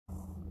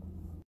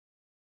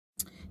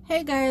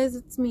Hey guys,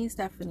 it's me,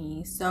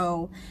 Stephanie.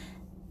 So,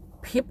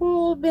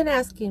 people have been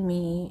asking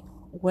me,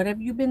 what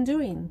have you been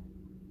doing?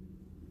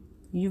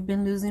 You've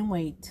been losing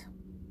weight.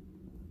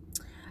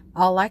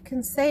 All I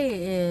can say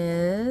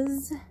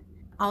is,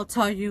 I'll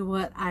tell you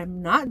what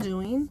I'm not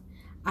doing.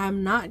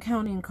 I'm not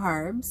counting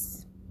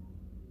carbs.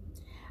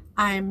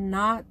 I'm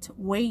not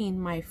weighing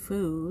my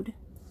food.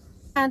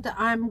 And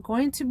I'm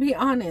going to be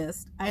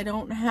honest, I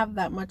don't have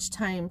that much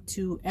time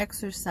to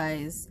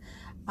exercise.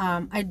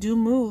 I do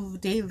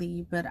move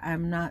daily, but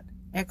I'm not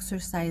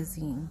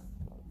exercising.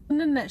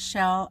 In a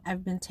nutshell,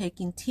 I've been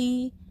taking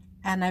tea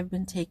and I've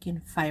been taking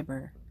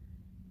fiber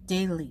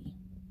daily.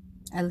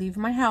 I leave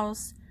my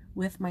house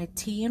with my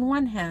tea in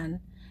one hand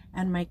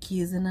and my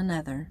keys in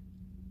another.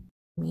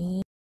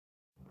 Me.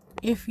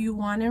 If you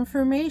want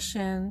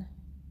information,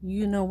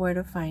 you know where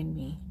to find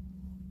me.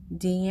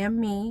 DM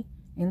me,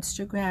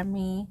 Instagram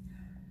me.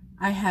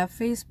 I have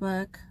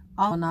Facebook,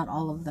 not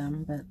all of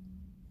them, but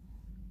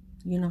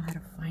you know how to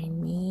find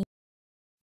me.